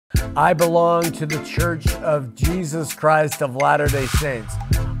I belong to the Church of Jesus Christ of Latter-day Saints.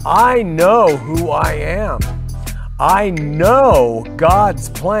 I know who I am. I know God's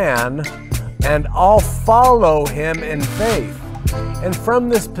plan, and I'll follow him in faith. And from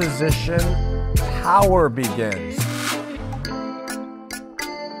this position, power begins.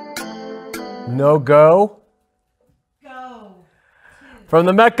 No go? Go. From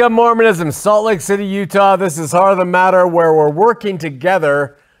the Mecca of Mormonism, Salt Lake City, Utah, this is Heart of the Matter, where we're working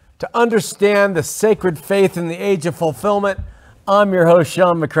together to understand the sacred faith in the age of fulfillment. I'm your host,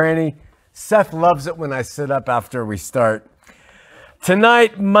 Shawn McCraney. Seth loves it when I sit up after we start.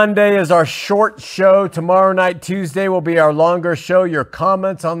 Tonight, Monday, is our short show. Tomorrow night, Tuesday, will be our longer show. Your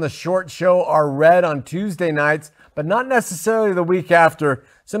comments on the short show are read on Tuesday nights, but not necessarily the week after.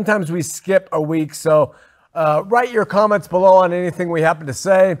 Sometimes we skip a week, so write your comments below on anything we happen to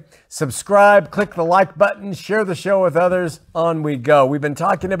say. Subscribe, click the like button, share the show with others. On we go. We've been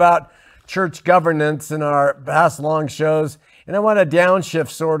talking about church governance in our past long shows, and I want to downshift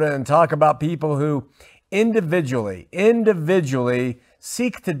sort of and talk about people who individually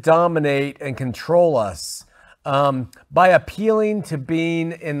seek to dominate and control us by appealing to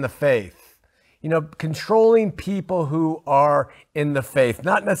being in the faith. You know, controlling people who are in the faith,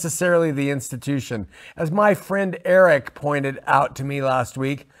 not necessarily the institution. As my friend Eric pointed out to me last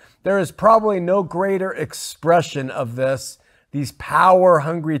week, there is probably no greater expression of this, these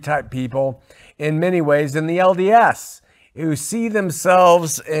power-hungry type people, in many ways, than the LDS, who see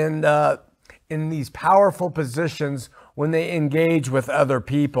themselves in these powerful positions when they engage with other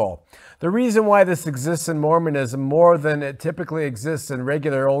people. The reason why this exists in Mormonism more than it typically exists in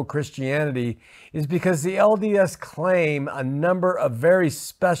regular old Christianity is because the LDS claim a number of very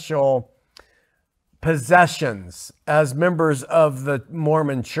special possessions as members of the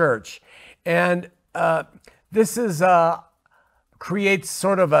Mormon Church. And this creates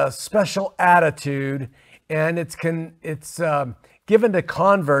sort of a special attitude, and it's given to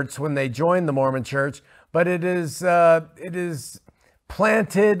converts when they join the Mormon Church, but it is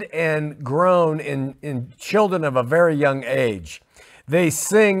planted and grown in children of a very young age. They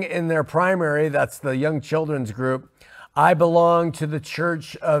sing in their primary, that's the young children's group, I belong to the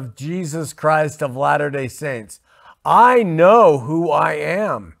Church of Jesus Christ of Latter-day Saints. I know who I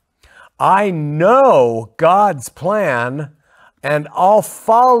am. I know God's plan, and I'll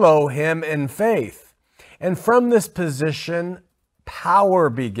follow him in faith. And from this position, power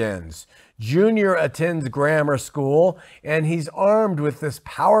begins. Junior attends grammar school, and he's armed with this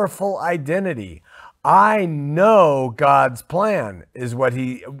powerful identity. I know God's plan, is what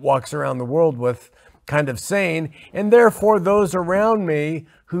he walks around the world with, kind of saying, and therefore those around me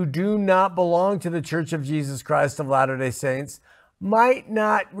who do not belong to the Church of Jesus Christ of Latter-day Saints might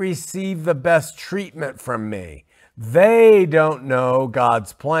not receive the best treatment from me. They don't know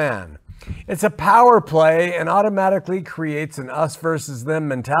God's plan. It's a power play and automatically creates an us versus them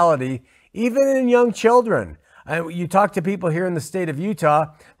mentality, even in young children. You talk to people here in the state of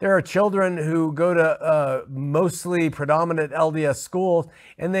Utah, there are children who go to mostly predominant LDS schools,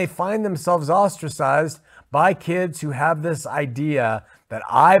 and they find themselves ostracized by kids who have this idea that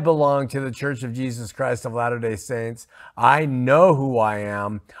I belong to the Church of Jesus Christ of Latter-day Saints. I know who I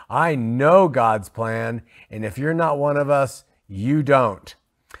am. I know God's plan. And if you're not one of us, you don't.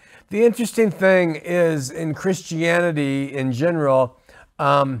 The interesting thing is, in Christianity in general,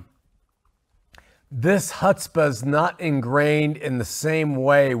 this chutzpah is not ingrained in the same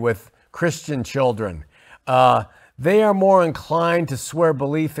way with Christian children. They are more inclined to swear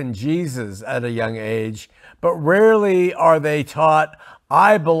belief in Jesus at a young age, but rarely are they taught,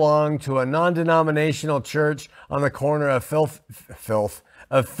 I belong to a non-denominational church on the corner of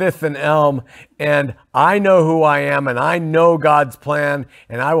Fifth and Elm, and I know who I am, and I know God's plan,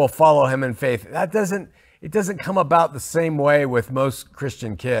 and I will follow him in faith. It doesn't come about the same way with most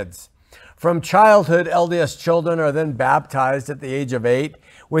Christian kids. From childhood, LDS children are then baptized at the age of 8,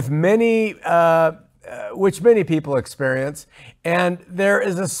 which many people experience, and there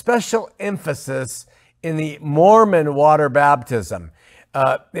is a special emphasis in the Mormon water baptism.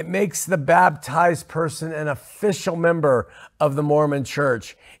 It makes the baptized person an official member of the Mormon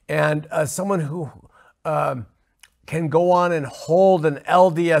Church, and someone who can go on and hold an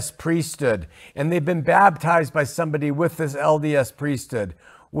LDS priesthood, and they've been baptized by somebody with this LDS priesthood,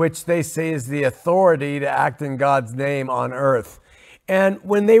 which they say is the authority to act in God's name on earth. And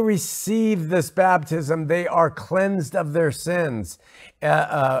when they receive this baptism, they are cleansed of their sins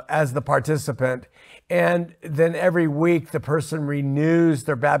as the participant. And then every week, the person renews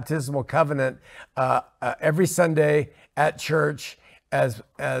their baptismal covenant every Sunday at church as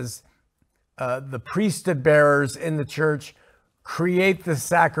the priesthood bearers in the church create the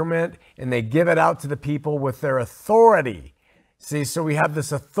sacrament and they give it out to the people with their authority. See, so we have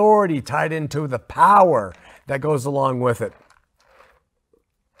this authority tied into the power that goes along with it.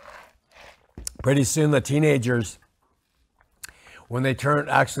 Pretty soon the teenagers, when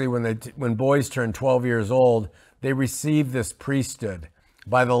boys turn 12 years old, they receive this priesthood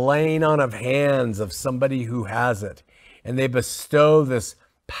by the laying on of hands of somebody who has it. And they bestow this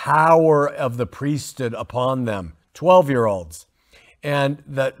power of the priesthood upon them, 12-year-olds. And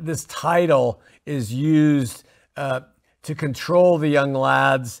this title is used to control the young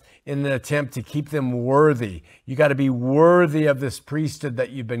lads in an attempt to keep them worthy. You got to be worthy of this priesthood that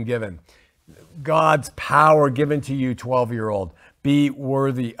you've been given. God's power given to you, 12-year-old. Be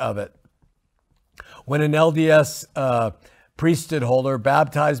worthy of it. When an LDS priesthood holder,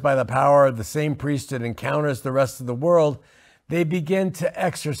 baptized by the power of the same priesthood, encounters the rest of the world, they begin to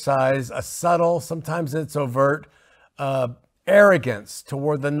exercise a subtle, sometimes it's overt, arrogance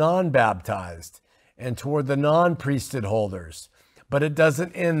toward the non-baptized and toward the non-priesthood holders. But it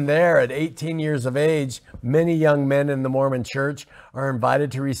doesn't end there. At 18 years of age, many young men in the Mormon church are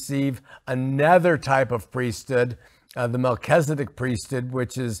invited to receive another type of priesthood, the Melchizedek priesthood,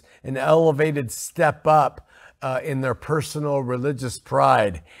 which is an elevated step up in their personal religious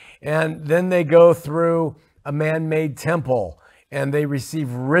pride. And then they go through a man-made temple and they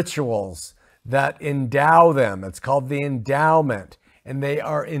receive rituals that endow them. It's called the endowment. And they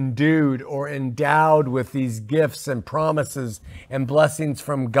are endued or endowed with these gifts and promises and blessings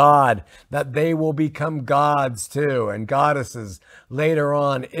from God that they will become gods too and goddesses later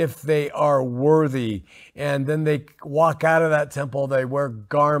on if they are worthy. And then they walk out of that temple, they wear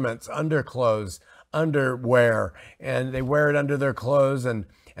garments, underclothes, underwear, and they wear it under their clothes. And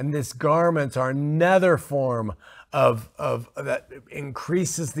these garments are another form of that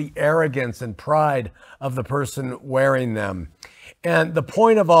increases the arrogance and pride of the person wearing them. And the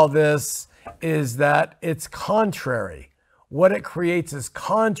point of all this is that it's contrary. What it creates is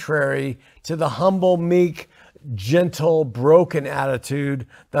contrary to the humble, meek, gentle, broken attitude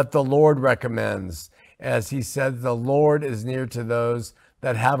that the Lord recommends. As he said, the Lord is near to those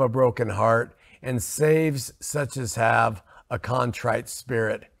that have a broken heart and saves such as have a contrite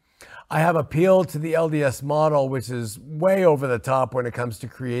spirit. I have appealed to the LDS model, which is way over the top when it comes to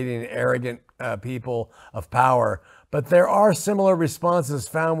creating arrogant people of power. But there are similar responses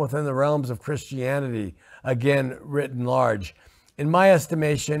found within the realms of Christianity, again, written large. In my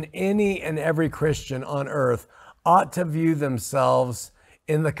estimation, any and every Christian on earth ought to view themselves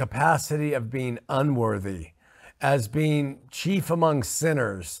in the capacity of being unworthy, as being chief among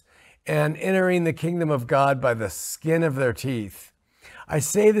sinners, and entering the kingdom of God by the skin of their teeth. I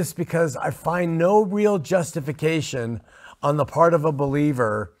say this because I find no real justification on the part of a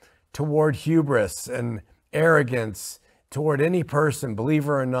believer toward hubris and arrogance toward any person,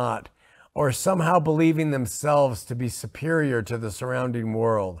 believer or not, or somehow believing themselves to be superior to the surrounding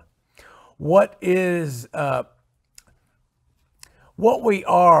world. What we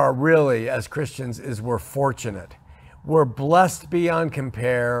are really as Christians is we're fortunate. We're blessed beyond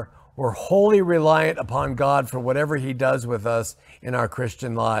compare. We're wholly reliant upon God for whatever he does with us in our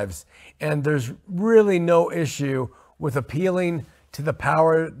Christian lives. And there's really no issue with appealing to the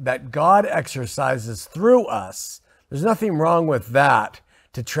power that God exercises through us. There's nothing wrong with that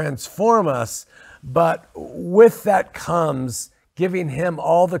to transform us, but with that comes giving him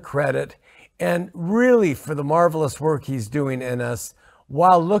all the credit and really for the marvelous work he's doing in us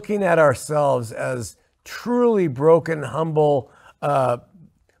while looking at ourselves as truly broken, humble,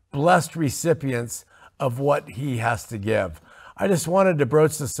 blessed recipients of what he has to give. I just wanted to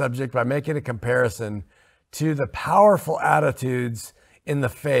broach the subject by making a comparison to the powerful attitudes in the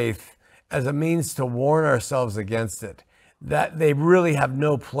faith as a means to warn ourselves against it, that they really have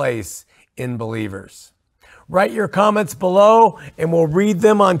no place in believers. Write your comments below and we'll read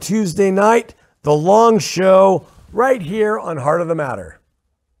them on Tuesday night, the long show, right here on Heart of the Matter.